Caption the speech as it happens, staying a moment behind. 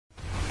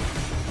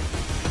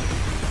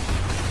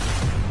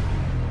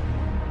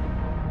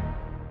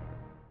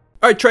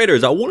Alright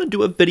traders, I want to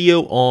do a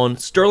video on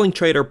Sterling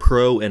Trader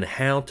Pro and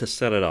how to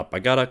set it up. I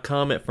got a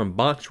comment from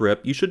BoxRip,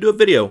 you should do a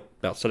video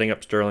about setting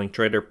up Sterling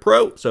Trader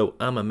Pro, so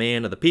I'm a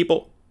man of the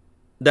people.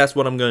 That's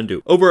what I'm going to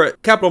do. Over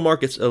at Capital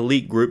Markets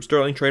Elite Group,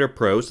 Sterling Trader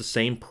Pro is the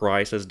same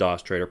price as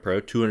DOS Trader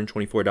Pro,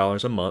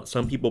 $224 a month.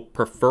 Some people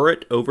prefer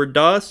it over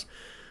DOS,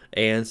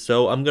 and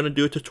so I'm going to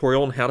do a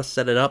tutorial on how to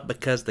set it up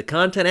because the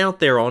content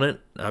out there on it,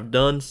 I've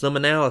done some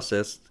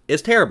analysis,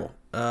 is terrible.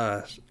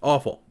 It's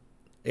awful.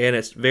 And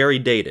it's very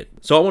dated.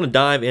 So I want to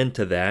dive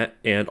into that.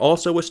 And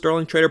also with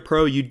Sterling Trader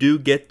Pro, you do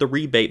get the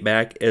rebate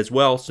back as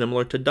well,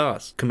 similar to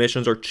DOS.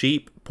 Commissions are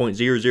cheap,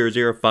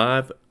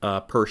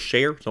 0.0005 per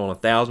share. So on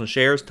 1,000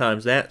 shares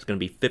times that, it's going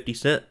to be 50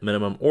 cent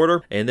minimum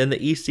order. And then the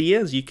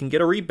ECNs, you can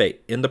get a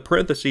rebate. In the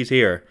parentheses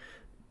here,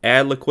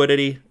 add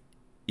liquidity,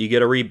 you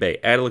get a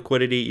rebate. Add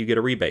liquidity, you get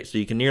a rebate. So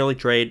you can nearly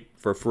trade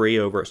for free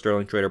over at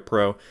Sterling Trader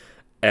Pro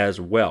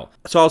as well.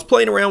 So I was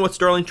playing around with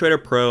Sterling Trader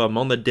Pro. I'm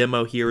on the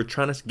demo here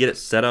trying to get it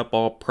set up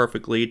all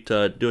perfectly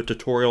to do a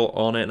tutorial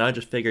on it, and I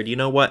just figured, you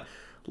know what,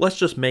 let's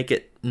just make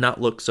it not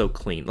look so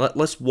clean.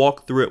 Let's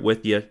walk through it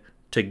with you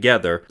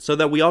together so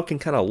that we all can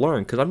kind of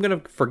learn, because I'm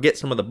going to forget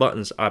some of the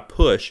buttons I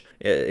push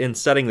in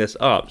setting this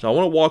up. So I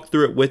want to walk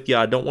through it with you.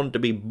 I don't want it to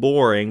be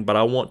boring, but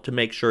I want to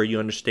make sure you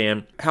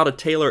understand how to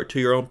tailor it to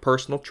your own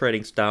personal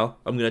trading style.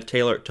 I'm going to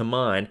tailor it to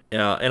mine,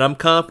 and I'm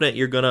confident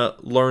you're going to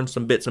learn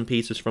some bits and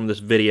pieces from this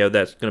video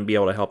that's going to be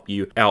able to help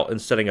you out in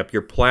setting up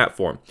your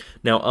platform.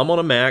 Now, I'm on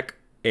a Mac,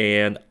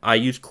 and I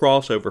use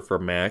Crossover for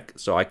Mac,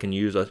 so I can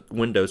use a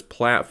Windows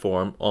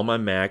platform on my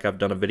Mac. I've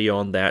done a video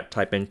on that.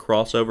 Type in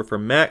Crossover for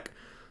Mac,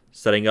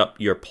 setting up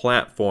your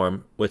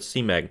platform with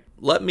CMEG.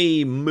 Let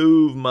me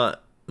move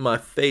my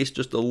face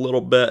just a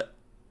little bit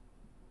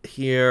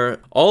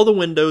here. All the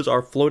windows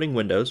are floating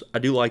windows. I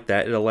do like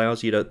that. It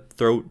allows you to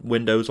throw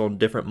windows on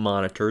different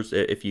monitors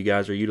if you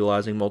guys are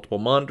utilizing multiple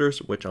monitors,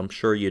 which I'm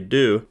sure you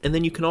do. And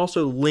then you can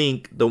also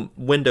link the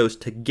windows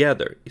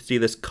together. You see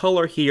this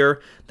color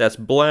here, that's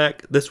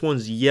black. This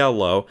one's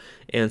yellow.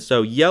 And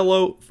so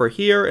yellow for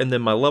here, and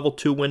then my level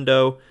 2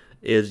 window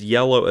is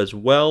yellow as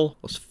well.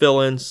 Let's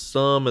fill in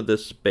some of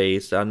this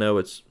space. I know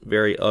it's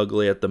very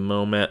ugly at the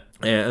moment.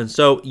 And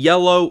so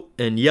yellow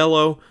and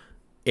yellow,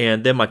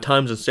 and then my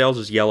times and sales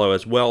is yellow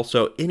as well.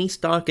 So any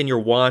stock in your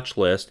watch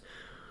list,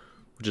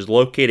 which is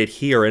located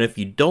here, and if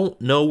you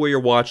don't know where your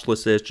watch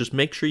list is, just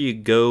make sure you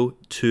go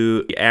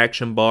to the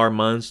action bar.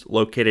 Mine's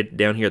located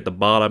down here at the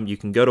bottom. You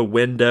can go to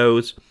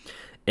Windows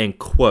and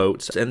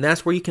Quotes, and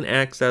that's where you can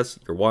access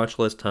your watch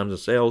list, times and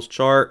sales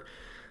chart,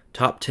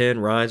 top 10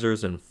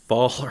 risers and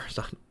fallers.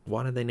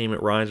 Why did they name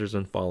it risers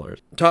and fallers?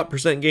 Top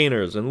percent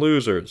gainers and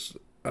losers.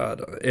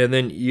 And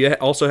then you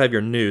also have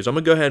your news. I'm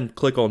going to go ahead and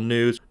click on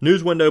news.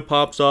 News window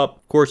pops up.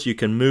 Of course, you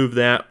can move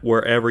that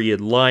wherever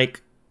you'd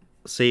like.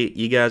 See,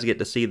 you guys get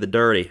to see the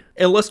dirty.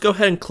 And let's go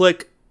ahead and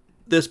click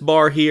this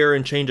bar here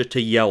and change it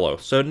to yellow.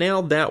 So now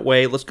that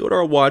way, let's go to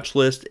our watch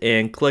list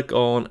and click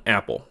on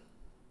Apple.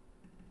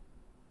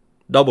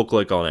 Double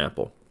click on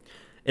Apple.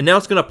 And now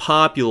it's going to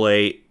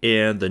populate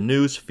in the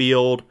news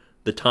field,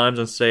 the times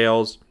and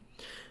sales,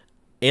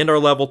 and our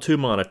level 2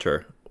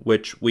 monitor,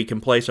 which we can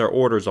place our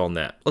orders on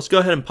that. Let's go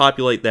ahead and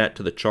populate that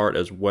to the chart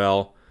as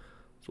well.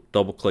 So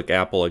double click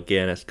Apple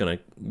again, it's going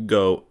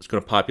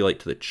to populate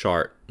to the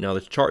chart. Now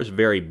the chart is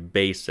very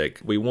basic.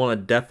 We want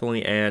to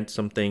definitely add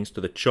some things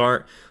to the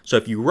chart. So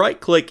if you right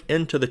click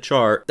into the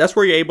chart, that's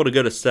where you're able to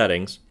go to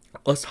settings.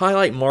 Let's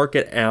highlight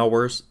market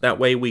hours. That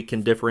way we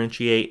can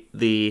differentiate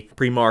the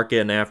pre-market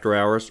and after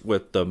hours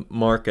with the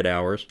market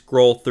hours.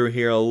 Scroll through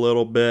here a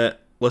little bit.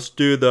 Let's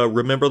do the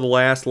remember the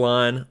last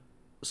line,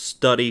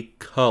 study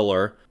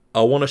color.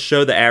 I want to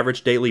show the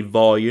average daily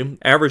volume.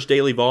 Average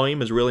daily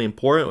volume is really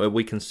important.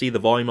 We can see the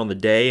volume on the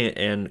day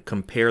and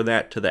compare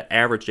that to the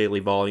average daily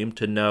volume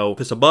to know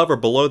if it's above or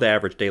below the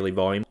average daily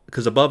volume.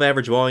 Because above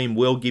average volume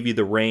will give you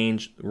the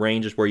range.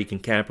 Range is where you can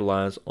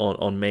capitalize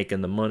on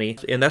making the money.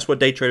 And that's what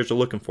day traders are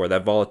looking for,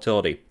 that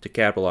volatility to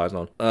capitalize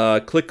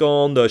on. Click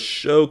on the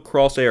show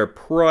crosshair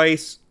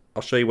price.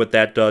 I'll show you what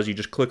that does. You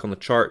just click on the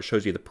chart, it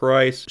shows you the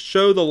price.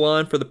 Show the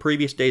line for the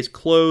previous day's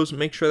close.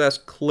 Make sure that's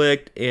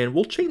clicked, and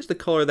we'll change the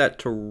color of that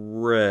to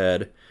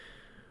red.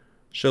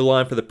 Show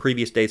line for the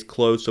previous day's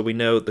close, so we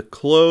know the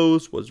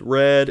close was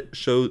red.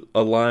 Show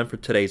a line for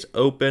today's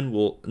open.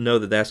 We'll know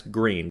that that's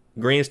green.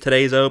 Green is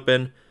today's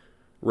open.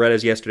 Red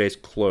is yesterday's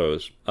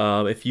close.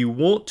 If you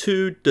want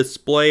to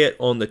display it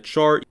on the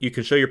chart, you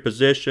can show your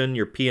position,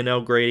 your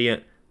P&L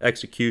gradient,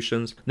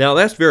 executions. Now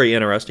that's very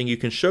interesting. You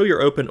can show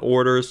your open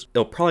orders.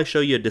 It'll probably show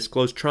you a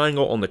disclosed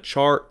triangle on the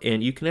chart,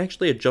 and you can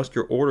actually adjust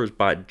your orders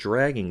by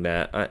dragging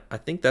that. I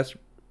think that's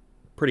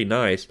pretty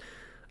nice.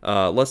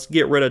 Let's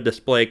get rid of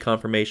display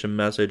confirmation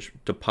message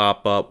to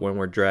pop up when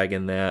we're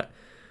dragging that.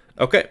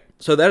 Okay,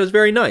 So that is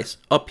very nice.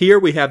 Up here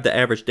we have the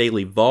average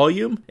daily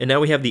volume, and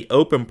now we have the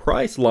open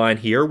price line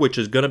here, which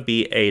is going to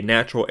be a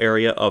natural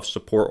area of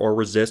support or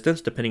resistance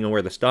depending on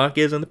where the stock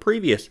is in the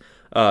previous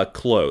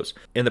close.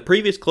 And the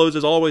previous close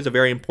is always a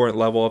very important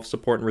level of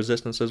support and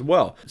resistance as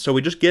well. So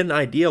we just get an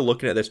idea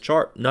looking at this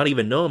chart, not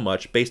even knowing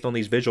much, based on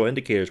these visual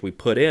indicators we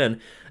put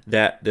in,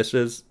 that this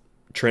is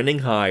trending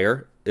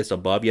higher. It's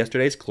above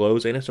yesterday's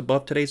close and it's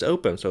above today's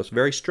open. So it's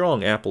very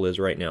strong, Apple is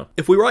right now.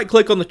 If we right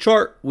click on the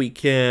chart, we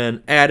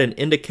can add an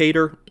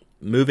indicator,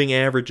 moving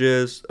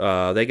averages.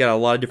 They got a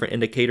lot of different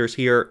indicators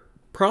here.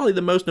 Probably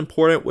the most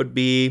important would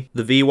be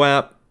the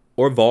VWAP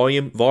or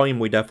volume. Volume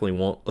we definitely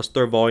want. Let's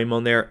throw volume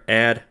on there.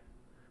 Add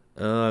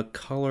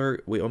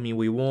color. We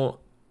want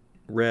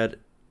red.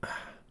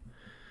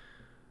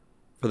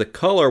 For the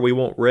color, we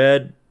want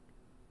red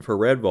for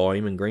red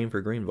volume and green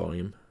for green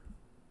volume.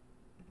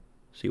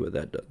 See what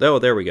that does. Oh,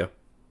 there we go.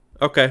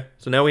 Okay,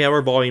 so now we have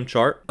our volume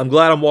chart. I'm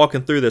glad I'm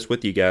walking through this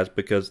with you guys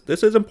because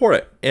this is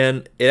important.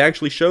 And it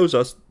actually shows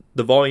us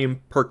the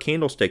volume per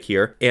candlestick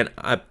here. And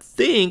I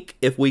think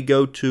if we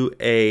go to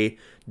a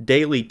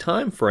daily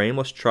time frame,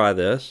 let's try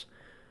this.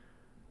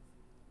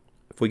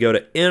 If we go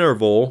to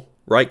interval,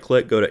 right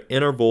click, go to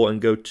interval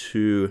and go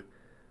to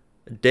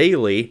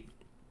daily.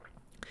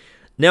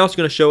 Now it's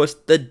going to show us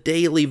the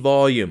daily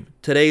volume,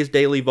 today's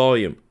daily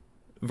volume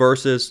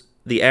versus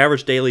the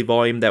average daily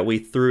volume that we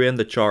threw in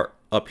the chart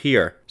up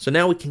here. So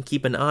now we can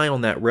keep an eye on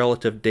that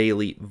relative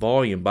daily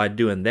volume by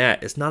doing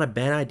that. It's not a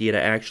bad idea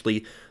to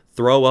actually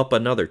throw up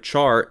another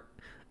chart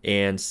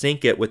and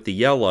sync it with the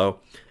yellow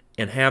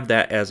and have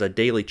that as a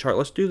daily chart.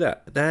 Let's do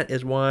that. That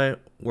is why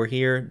we're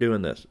here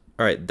doing this.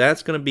 All right,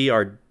 that's going to be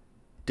our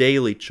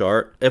daily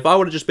chart. If I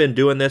would have just been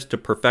doing this to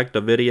perfect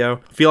a video,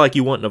 I feel like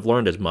you wouldn't have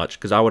learned as much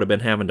because I would have been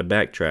having to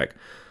backtrack.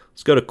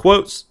 Let's go to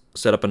quotes,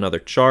 set up another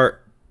chart.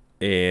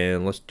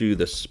 And let's do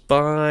the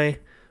SPY.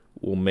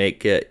 We'll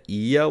make it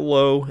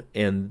yellow,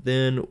 and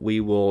then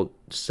we will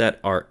set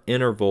our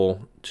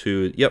interval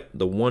to, yep,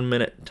 the 1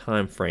 minute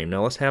time frame.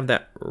 Now let's have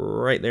that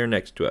right there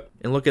next to it.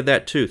 And look at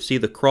that too. See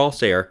the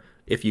crosshair.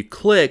 If you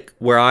click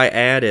where I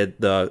added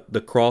the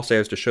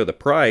crosshairs to show the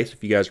price,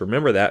 if you guys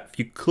remember that, if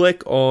you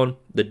click on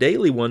the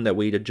daily one that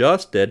we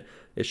adjusted,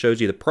 it shows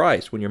you the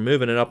price when you're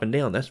moving it up and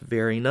down. That's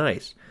very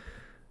nice.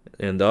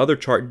 And the other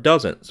chart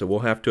doesn't, so we'll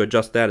have to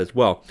adjust that as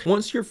well.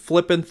 Once you're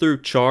flipping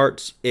through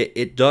charts,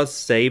 it does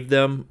save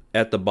them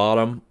at the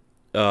bottom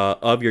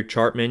of your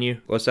chart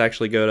menu. Let's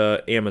actually go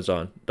to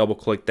Amazon, double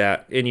click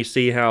that, and you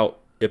see how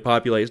it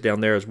populates down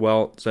there as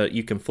well. So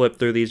you can flip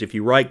through these. If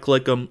you right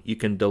click them, you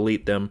can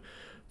delete them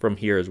from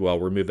here as well.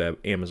 Remove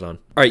Amazon.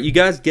 All right, you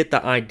guys get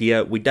the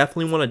idea. We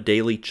definitely want a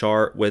daily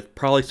chart with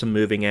probably some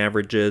moving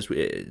averages.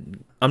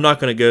 I'm not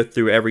going to go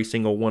through every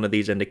single one of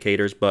these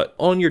indicators, but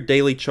on your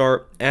daily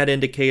chart, add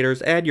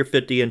indicators, add your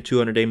 50 and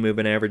 200-day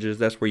moving averages.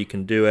 That's where you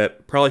can do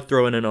it. Probably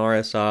throw in an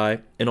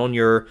RSI, and on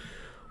your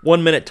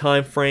 1 minute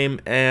time frame,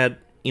 add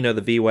the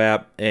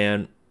VWAP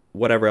and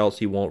whatever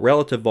else you want.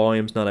 Relative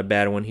volume's not a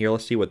bad one here.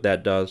 Let's see what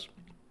that does.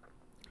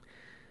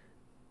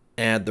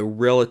 Add the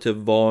relative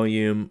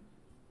volume.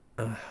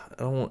 I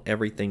don't want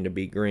everything to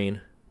be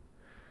green.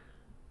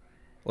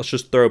 Let's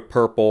just throw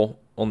purple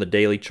on the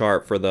daily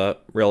chart for the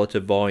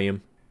relative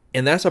volume.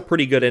 And that's a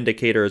pretty good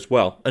indicator as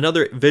well.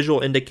 Another visual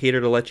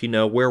indicator to let you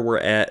know where we're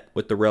at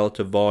with the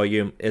relative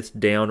volume. It's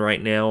down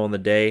right now on the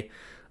day.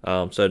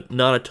 So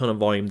not a ton of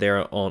volume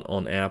there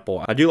on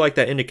Apple. I do like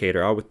that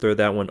indicator. I would throw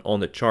that one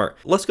on the chart.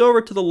 Let's go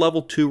over to the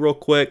level 2 real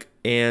quick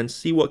and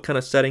see what kind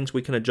of settings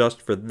we can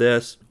adjust for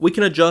this. We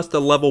can adjust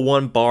the level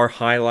 1 bar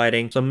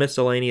highlighting, some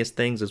miscellaneous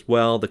things as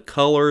well. The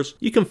colors,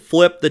 you can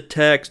flip the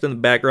text and the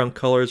background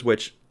colors,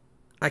 which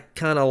I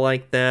kind of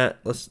like that.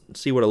 Let's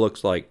see what it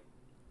looks like.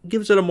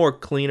 Gives it a more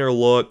cleaner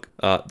look.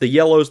 The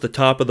yellow is the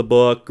top of the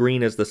book.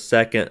 Green is the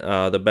second,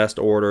 the best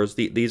orders.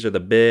 These are the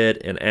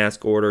bid and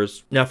ask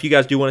orders. Now, if you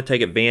guys do want to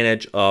take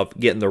advantage of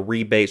getting the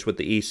rebates with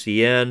the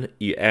ECN,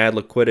 you add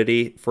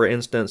liquidity, for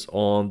instance,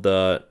 on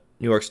the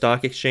New York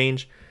Stock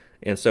Exchange.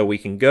 And so we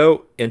can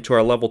go into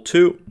our level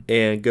 2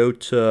 and go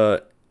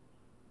to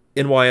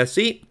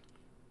NYSE.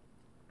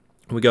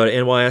 We go to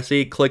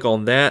NYSE, click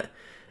on that.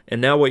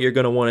 And now what you're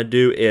going to want to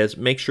do is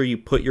make sure you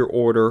put your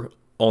order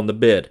on the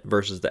bid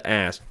versus the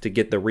ask to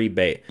get the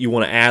rebate. You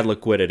want to add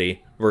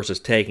liquidity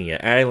versus taking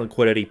it. Adding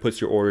liquidity puts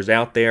your orders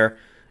out there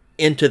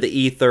into the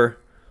ether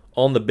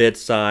on the bid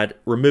side.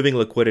 Removing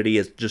liquidity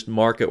is just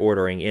market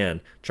ordering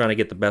in, trying to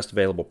get the best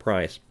available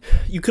price.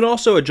 You can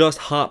also adjust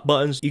hot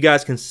buttons. You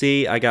guys can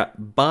see I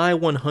got buy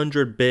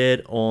 100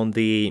 bid on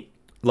the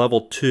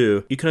level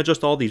 2. You can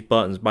adjust all these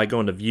buttons by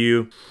going to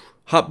view.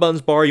 Hot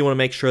buttons bar, you want to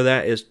make sure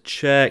that is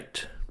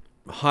checked.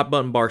 Hot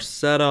button bar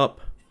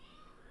setup.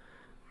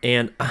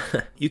 And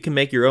you can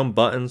make your own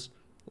buttons.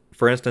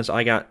 For instance,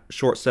 I got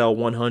short sale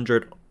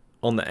 100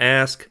 on the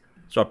ask,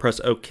 so I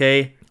press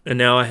OK. And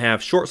now I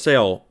have short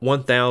sale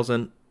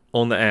 1000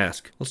 on the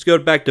ask. Let's go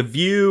back to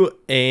view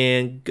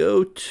and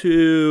go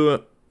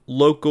to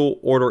local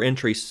order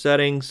entry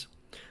settings.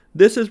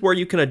 This is where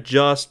you can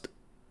adjust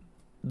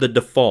the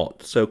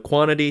default. So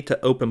quantity to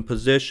open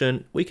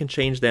position, we can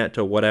change that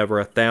to whatever,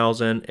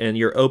 1,000. And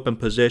your open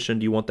position,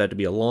 do you want that to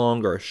be a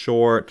long or a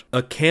short?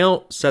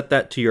 Account, set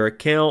that to your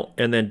account.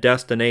 And then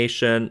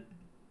destination,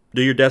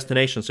 do your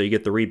destination so you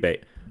get the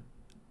rebate.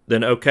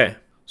 Then okay.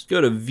 Let's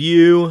go to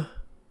view,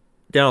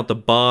 down at the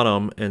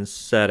bottom, and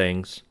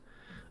settings.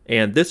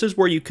 And this is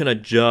where you can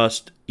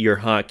adjust your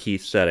hotkey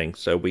settings.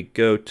 So we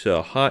go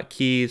to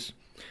hotkeys,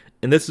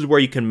 and this is where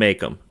you can make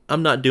them.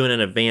 I'm not doing an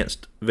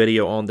advanced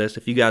video on this.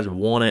 If you guys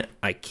want it,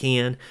 I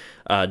can.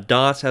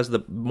 DOS has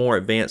the more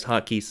advanced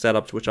hotkey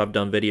setups, which I've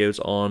done videos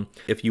on.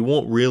 If you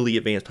want really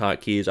advanced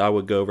hotkeys, I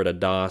would go over to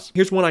DOS.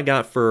 Here's one I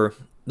got for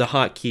the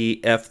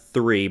hotkey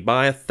F3,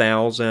 buy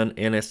 1,000,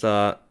 and it's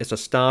a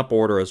stop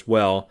order as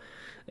well.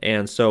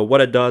 And so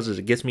what it does is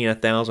it gets me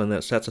 1,000,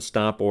 that sets a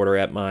stop order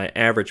at my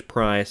average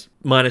price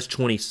minus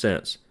 20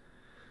 cents.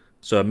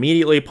 So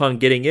immediately upon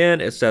getting in,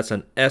 it sets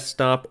an S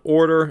stop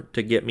order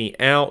to get me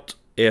out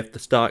if the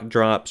stock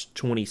drops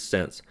 20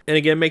 cents. And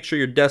again, make sure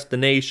your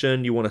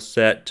destination you want to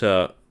set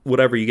to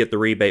whatever you get the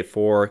rebate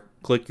for.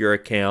 Click your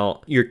account.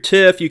 Your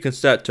TIF you can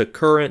set to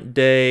current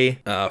day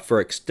for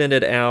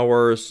extended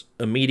hours,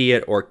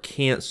 immediate or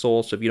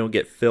cancel. So if you don't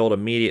get filled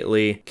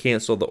immediately,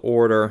 cancel the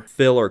order.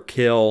 Fill or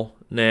kill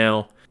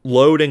now.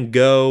 Load and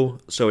go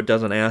so it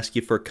doesn't ask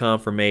you for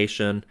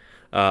confirmation.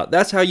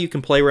 That's how you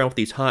can play around with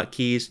these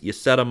hotkeys. You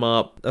set them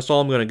up. That's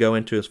all I'm going to go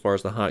into as far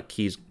as the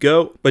hotkeys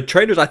go. But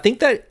traders, I think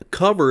that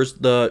covers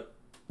the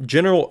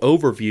general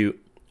overview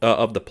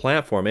of the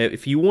platform.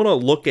 If you want to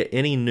look at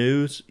any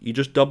news, you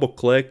just double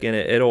click and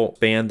it'll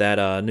expand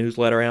that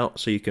newsletter out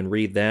so you can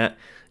read that.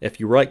 If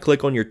you right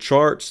click on your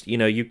charts,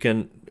 you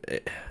can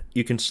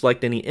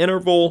select any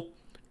interval,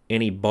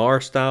 any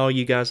bar style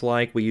you guys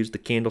like. We use the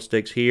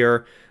candlesticks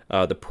here.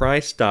 The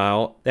price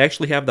style, they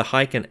actually have the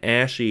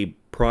Heiken-Ashi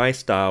price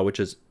style, which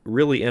is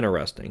really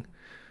interesting.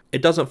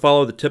 It doesn't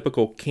follow the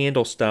typical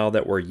candle style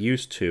that we're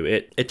used to.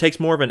 It takes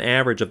more of an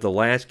average of the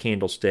last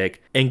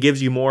candlestick and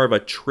gives you more of a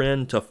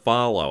trend to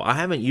follow. I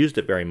haven't used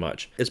it very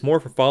much. It's more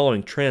for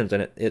following trends,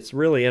 and it's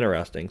really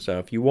interesting. So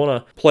if you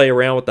want to play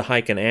around with the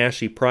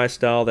Heiken-Ashi price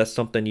style, that's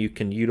something you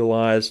can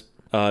utilize.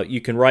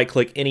 You can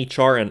right-click any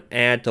chart and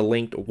add to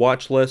linked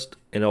watch list,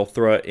 and it'll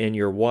throw it in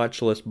your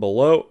watch list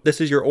below. This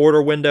is your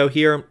order window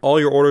here. All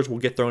your orders will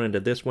get thrown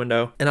into this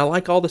window. And I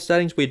like all the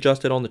settings we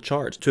adjusted on the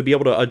charts. To be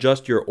able to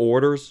adjust your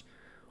orders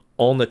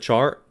on the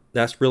chart,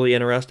 that's really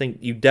interesting.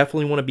 You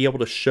definitely want to be able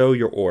to show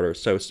your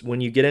orders. So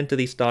when you get into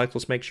these stocks,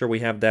 let's make sure we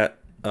have that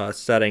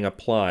setting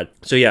applied.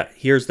 So yeah,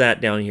 here's that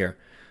down here.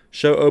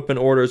 Show open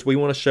orders. We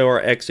want to show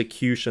our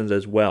executions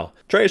as well.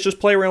 Traders, just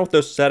play around with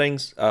those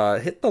settings.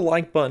 Hit the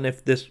like button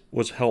if this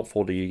was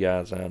helpful to you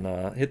guys,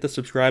 and hit the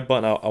subscribe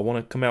button. I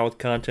want to come out with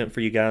content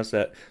for you guys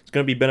that is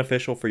going to be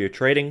beneficial for your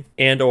trading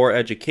and or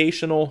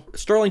educational.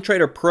 Sterling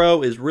Trader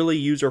Pro is really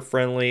user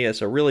friendly.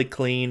 It's a really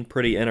clean,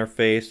 pretty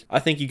interface. I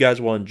think you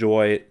guys will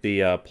enjoy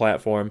the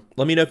platform.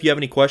 Let me know if you have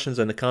any questions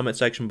in the comment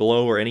section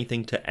below or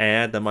anything to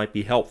add that might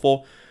be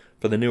helpful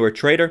for the newer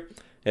trader.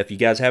 If you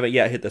guys haven't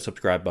yet, hit the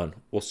subscribe button.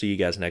 We'll see you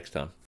guys next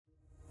time.